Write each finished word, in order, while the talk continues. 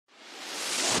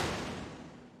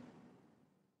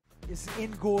is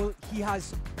in goal. He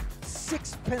has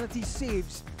 6 penalty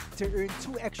saves to earn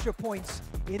 2 extra points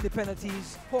in the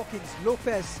penalties. Hawkins,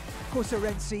 Lopez,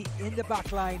 Cosarensi in the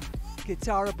back line.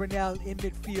 Kitara Brunel in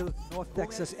midfield. North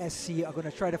Texas SC are going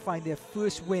to try to find their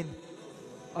first win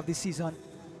of the season.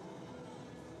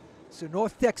 So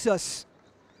North Texas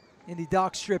in the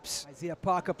dark strips. Isaiah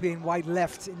Parker playing wide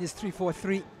left in this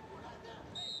 3-4-3.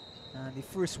 And the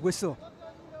first whistle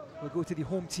will go to the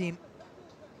home team.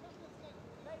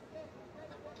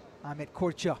 Ahmed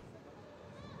Korcha.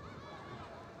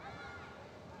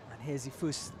 And here's the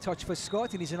first touch for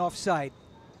Scott, and he's an offside.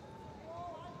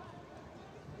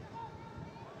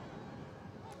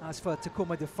 As for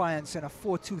Tacoma Defiance, and a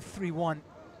 4-2-3-1.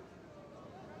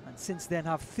 And since then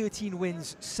have 13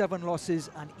 wins, 7 losses,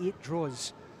 and 8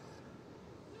 draws.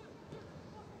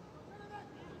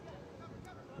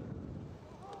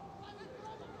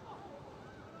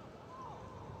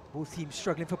 Both teams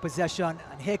struggling for possession,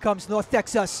 and here comes North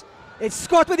Texas. It's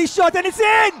Scott with his shot, and it's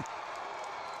in!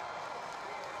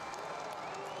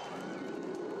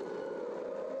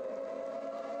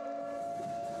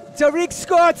 Tariq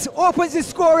Scott opens the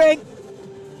scoring.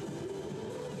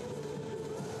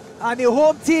 And the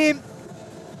home team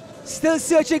still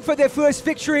searching for their first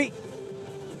victory.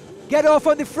 Get off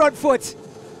on the front foot.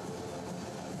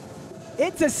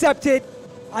 Intercepted.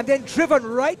 And then driven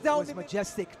right down. The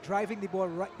majestic, driving the ball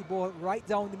right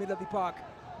down the middle of the park,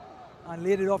 and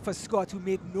laid it off for Scott, who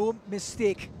made no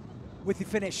mistake with the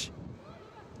finish.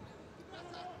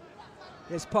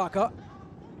 There's Parker.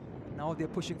 Now they're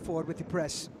pushing forward with the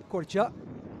press. Korcha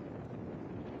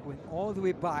going all the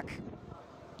way back,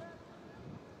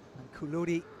 and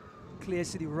Kulodi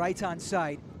clears to the right-hand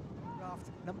side.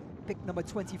 Pick number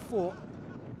 24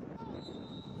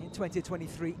 in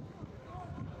 2023.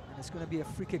 It's going to be a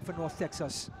free kick for North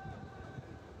Texas.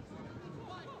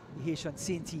 Haitian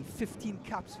Sainty, 15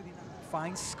 caps for the night.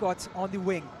 Finds Scott on the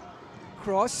wing.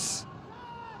 Cross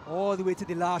all the way to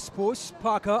the last post.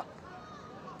 Parker,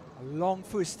 a long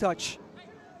first touch.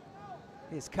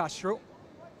 Here's Castro.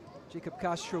 Jacob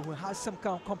Castro, who has some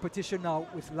competition now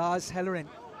with Lars Hellerin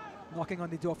knocking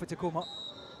on the door for Tacoma.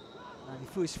 And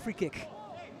the first free kick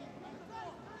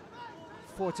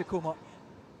for Tacoma.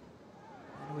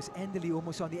 It was Enderley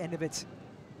almost on the end of it.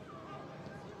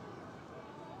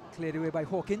 Cleared away by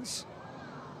Hawkins.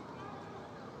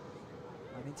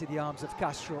 And into the arms of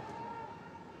Castro.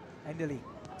 Enderley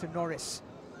to Norris.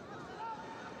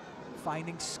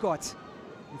 Finding Scott.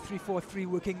 The 3-4-3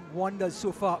 working wonders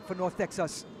so far for North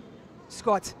Texas.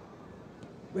 Scott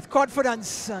with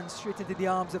confidence and straight into the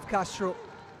arms of Castro.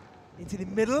 Into the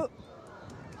middle.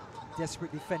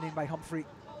 Desperate defending by Humphrey.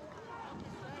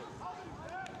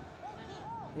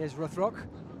 Here's Rothrock.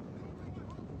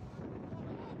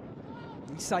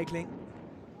 Recycling.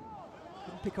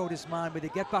 Couldn't pick out his man, but they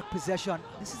get back possession.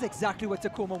 This is exactly what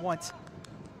Tacoma wants.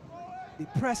 They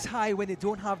press high when they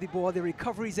don't have the ball. Their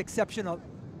recovery is exceptional.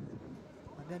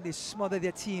 And then they smother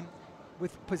their team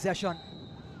with possession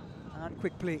and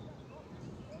quick play.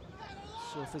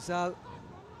 So Fazal,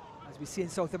 as we see in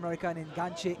South America and in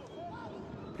Ganche,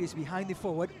 plays behind the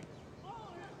forward.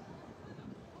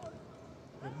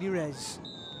 Ramirez.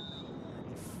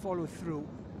 Follow through.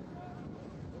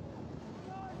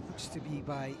 Looks to be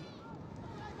by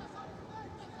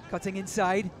cutting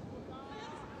inside.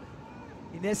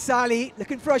 Ines Sali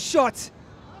looking for a shot,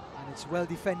 and it's well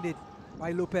defended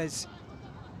by Lopez.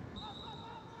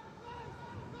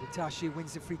 Butashi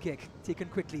wins the free kick, taken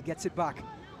quickly, gets it back.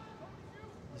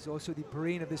 He's also the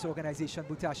brain of this organization,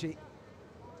 Butashi.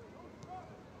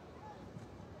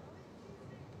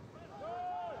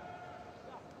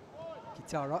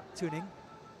 Kitara turning.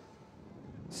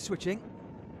 Switching.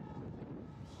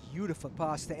 Beautiful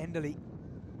pass to Enderley.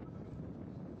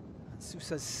 And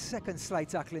Sousa's second slide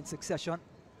tackle in succession.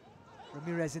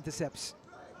 Ramirez intercepts.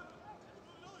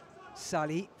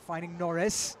 Sally finding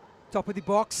Norris. Top of the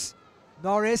box.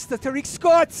 Norris to Tariq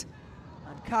Scott.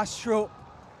 And Castro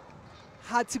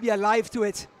had to be alive to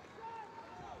it.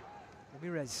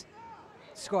 Ramirez.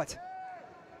 Scott.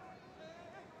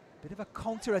 Bit of a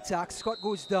counter-attack. Scott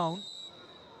goes down.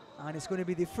 And it's going to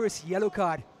be the first yellow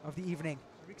card of the evening.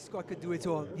 Rick Scott could do it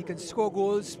all. He can score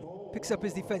goals, picks up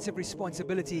his defensive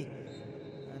responsibility,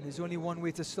 and there's only one way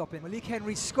to stop him. Malik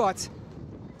Henry Scott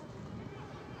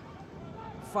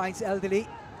finds Elderly,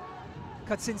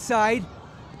 cuts inside.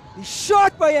 He's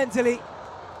shot by Elderly.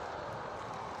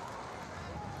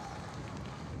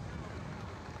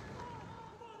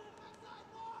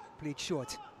 Played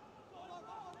short.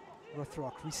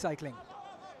 Rothrock recycling.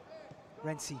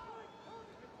 Renzi.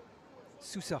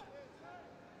 Sousa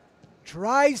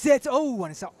drives it. Oh,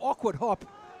 and it's an awkward hop.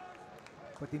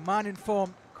 But the man in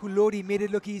form Kulodi made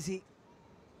it look easy.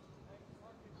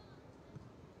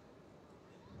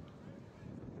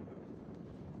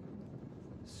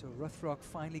 So Rothrock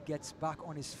finally gets back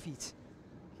on his feet.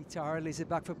 Kitara lays it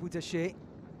back for Butache.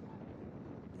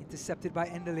 Intercepted by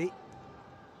Enderley.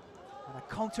 And a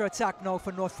counter-attack now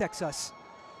for North Texas.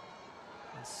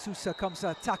 And Sousa comes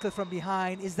a tackle from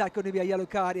behind. Is that going to be a yellow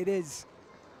card? It is.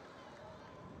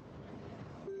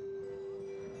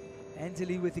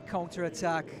 Enderley with the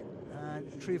counter-attack.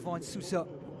 And Trayvon Sousa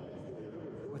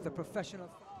with a professional.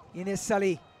 Ines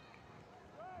Salih.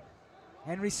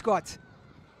 Henry Scott.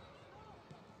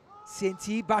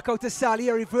 Saint-T back out to Salih,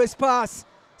 a reverse pass.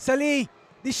 Salih,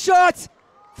 the shot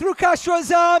through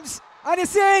Castro's arms, and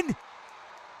it's in.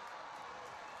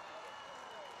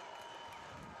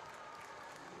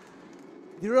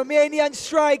 The Romanian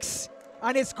strikes,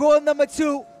 and it's goal number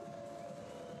 2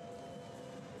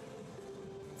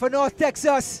 for North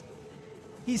Texas.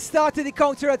 He started the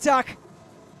counter-attack.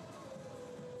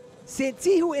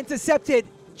 Saint-T, who intercepted,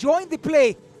 joined the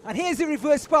play, and here's the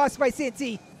reverse pass by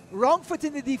Saint-T. Wrong foot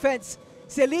in the defense.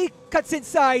 Salih cuts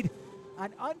inside,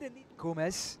 and underneath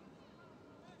Gomez.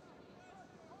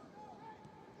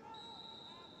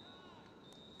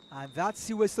 And that's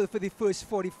the whistle for the first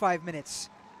 45 minutes.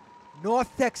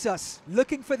 North Texas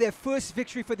looking for their first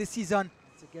victory for the season.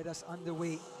 To get us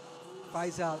underway,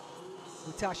 Faisal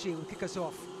Butache will kick us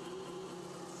off.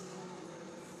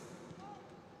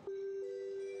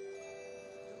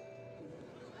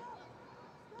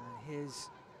 And here's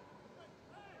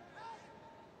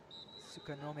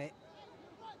Sukanome.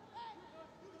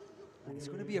 And it's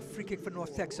going to be a free kick for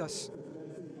North Texas.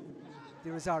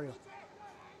 De Rosario.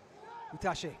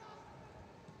 Butache.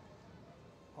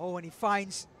 Oh, and he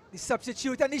finds the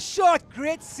substitute, and the shot!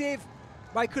 Great save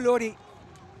by Kulodi.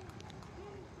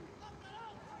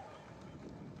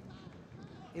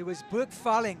 It was Burke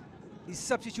Farling, the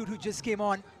substitute who just came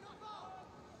on.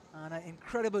 And an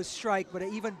incredible strike, but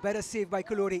an even better save by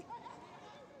Kulodi.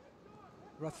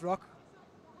 Rothrock.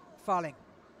 Farling.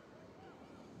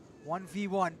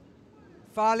 1v1.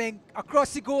 Farling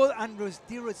across the goal, and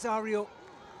De Rosario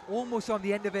almost on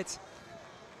the end of it.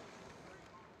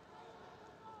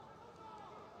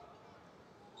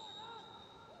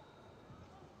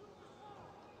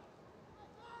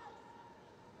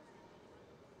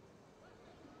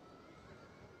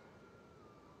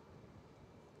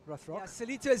 Rothrock. Yeah,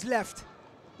 Salih to his left.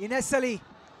 Ines Salih.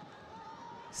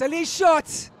 Salih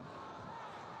shot!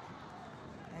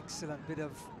 Excellent bit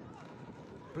of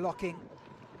blocking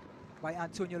by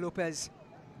Antonio Lopez.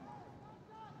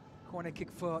 Corner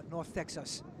kick for North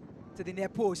Texas. To the near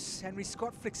post, Henry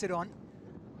Scott flicks it on.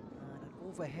 And an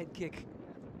overhead kick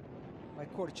by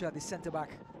Korcha, the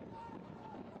centre-back.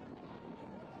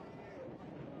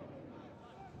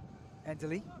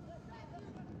 Enderley.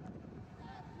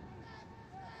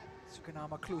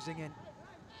 Sukanama closing in.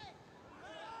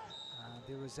 And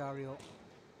De Rosario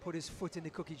put his foot in the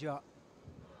cookie jar.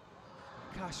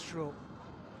 Castro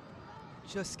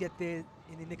just get there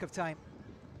in the nick of time.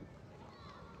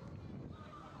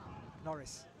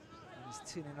 Norris, and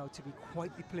he's turning out to be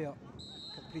quite the player.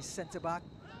 Can play centre back,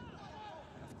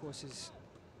 and of course his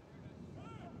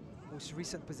most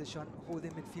recent position,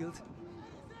 holding midfield.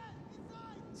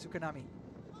 Sukanami.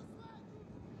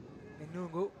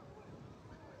 Menungo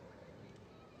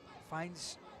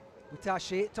finds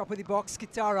Butache, top of the box.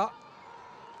 Kitara.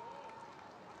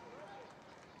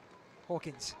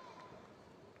 Hawkins.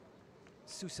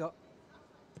 Sousa.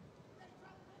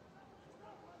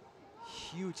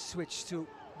 Huge switch to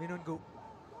Menungo.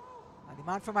 And the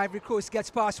man from Ivory Coast gets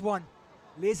past one.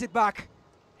 Lays it back.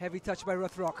 Heavy touch by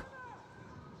Rothrock.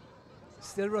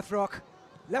 Still Rothrock.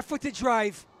 Left-footed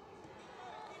drive.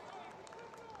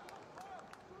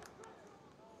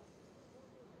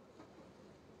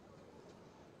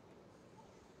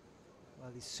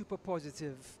 Well, the super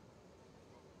positive,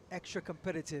 extra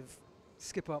competitive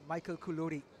skipper Michael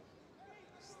Kulodi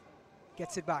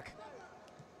gets it back.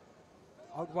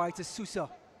 Out wide to Sousa.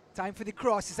 Time for the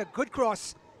cross. It's a good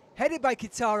cross. Headed by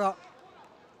Kitara.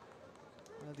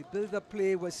 Well, the build-up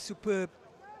play was superb.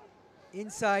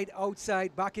 Inside,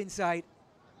 outside, back inside.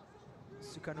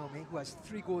 Sukanome, who has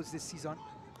 3 goals this season.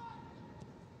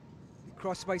 The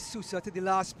cross by Sousa to the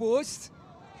last post.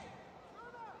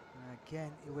 And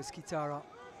again, it was Kitara.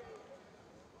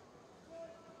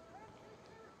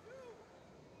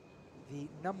 The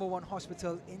 #1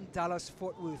 hospital in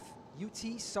Dallas-Fort Worth,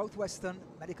 UT Southwestern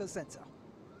Medical Center.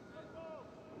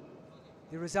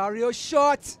 The Rosario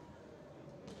shot!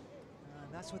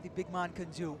 And that's what the big man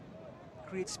can do.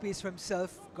 Create space for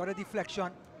himself, got a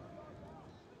deflection.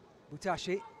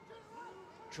 Butache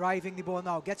driving the ball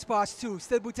now, gets past 2,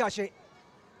 still Butache.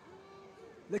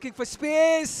 Looking for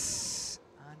space.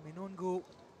 And Minongo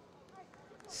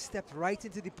stepped right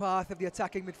into the path of the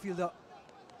attacking midfielder.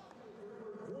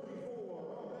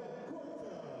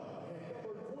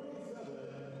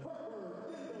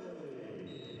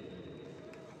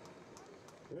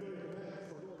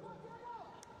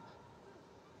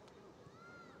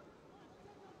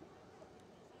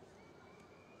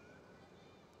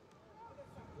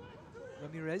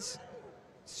 Ramirez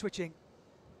switching.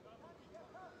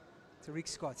 Tariq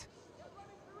Scott.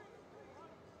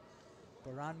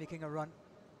 Baran making a run.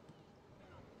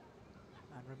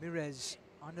 And Ramirez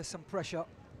under some pressure.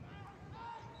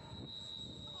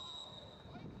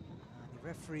 And the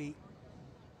referee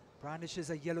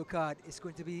brandishes a yellow card. It's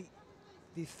going to be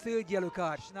the third yellow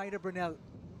card. Schneider Brunel.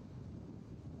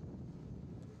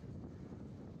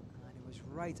 And it was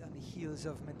right on the heels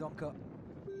of Mendonca.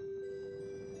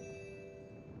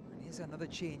 And here's another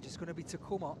change. It's going to be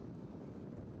Tacoma.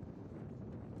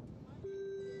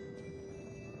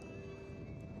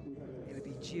 It'll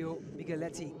be Gio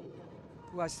Migueletti,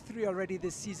 who has 3 already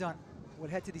this season, will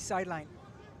head to the sideline.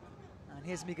 And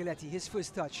here's Migueletti, his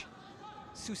first touch.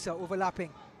 Sousa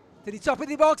overlapping to the top of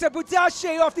the box, and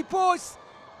Butache off the post,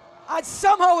 and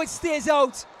somehow it stays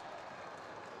out.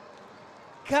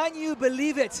 Can you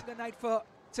believe it? The night for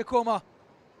Tacoma.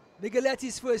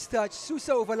 Migueletti's first touch,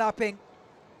 Sousa overlapping.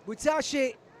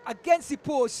 Butache against the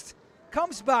post,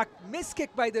 comes back, missed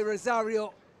kick by the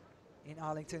Rosario in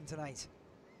Arlington tonight.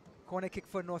 Corner kick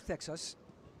for North Texas.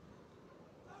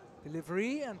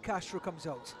 Delivery, and Castro comes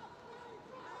out.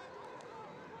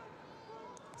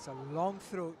 It's a long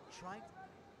throw.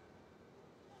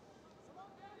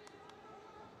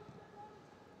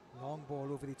 Long ball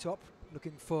over the top,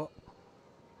 looking for...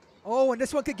 Oh, and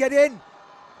this one could get in.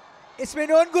 It's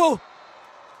Minongo.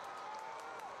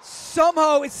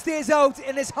 Somehow it stays out,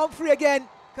 and it's Humphrey again.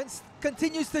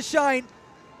 Continues to shine.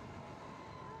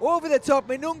 Over the top,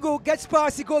 Minongo gets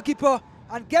past the goalkeeper,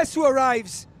 and guess who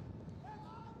arrives?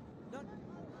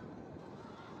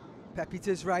 Pepe to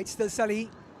his right, still Salih.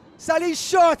 Salih's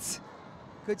shot!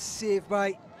 Good save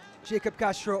by Jacob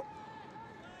Castro.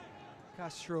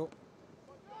 Castro.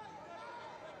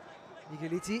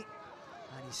 Migueletti.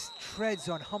 And he treads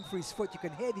on Humphrey's foot. You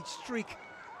can hear the streak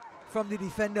from the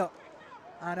defender.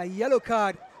 And a yellow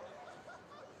card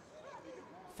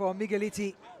for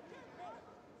Migueletti.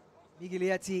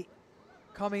 Migueletti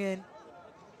coming in,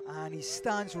 and he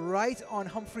stands right on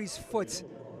Humphrey's foot.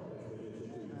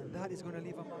 And that is going to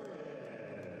leave a mark.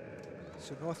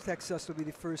 So North Texas will be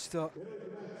the first to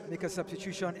make a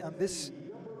substitution on this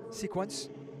sequence.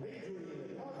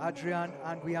 Adrian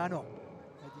Anguiano,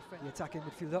 the attacking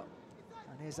midfielder.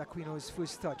 And here's Aquino's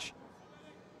first touch.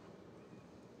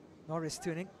 Norris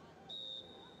turning.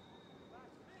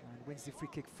 And wins the free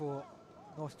kick for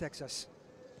North Texas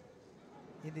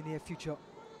in the near future.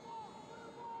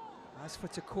 As for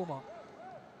Tacoma,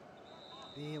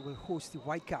 they will host the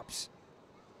Whitecaps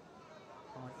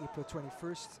on April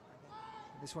 21st.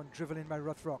 This one driven in by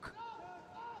Rothrock.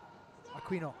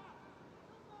 Aquino.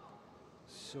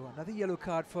 So another yellow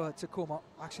card for Tacoma,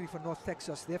 actually for North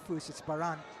Texas. Their first, it's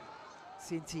Baran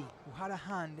Sainti, who had a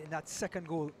hand in that second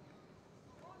goal.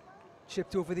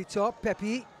 Chipped over the top,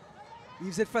 Pepe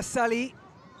leaves it for Salih,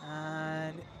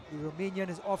 and the Romanian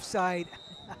is offside.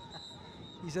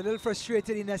 He's a little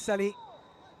frustrated in there, Salih,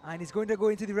 and he's going to go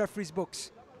into the referee's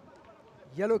books.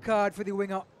 Yellow card for the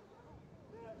winger.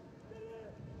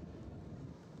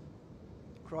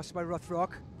 Crossed by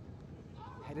Rothrock,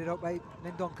 headed out by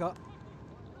Mendonca.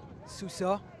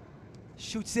 Sousa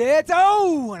shoots it,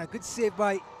 oh, and a good save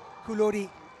by Kulodi.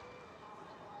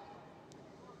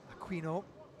 Aquino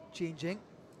changing.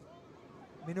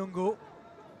 Minongo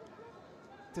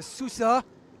to Sousa,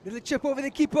 little chip over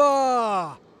the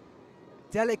keeper.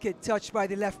 Delicate touch by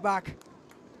the left back.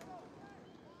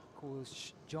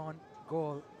 Coach John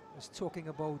Gall was talking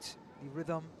about the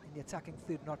rhythm in the attacking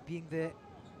third not being there,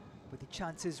 but the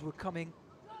chances were coming.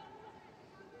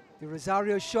 The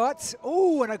Rosario shot,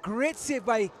 oh, and a great save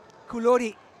by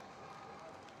Kulodi.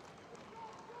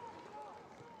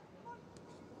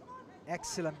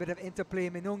 Excellent bit of interplay.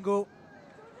 Minongo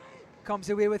comes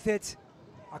away with it.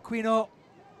 Aquino,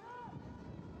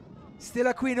 still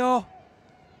Aquino.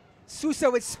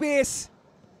 Sousa with space.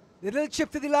 The little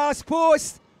chip to the last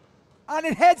post, and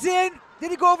it heads in.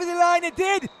 Did it go over the line? It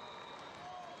did.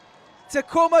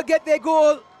 Tacoma get their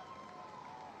goal.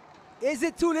 Is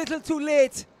it too little, too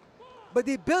late? But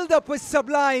the build-up was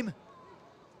sublime.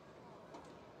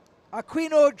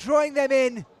 Aquino drawing them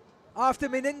in after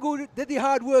Minongo did the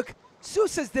hard work.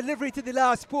 Sousa's delivery to the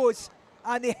last post,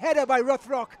 and the header by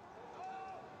Rothrock.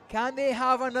 Can they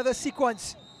have another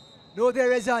sequence? No,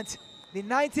 there isn't. The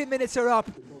 90 minutes are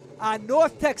up, and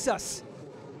North Texas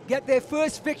get their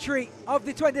first victory of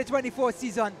the 2024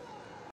 season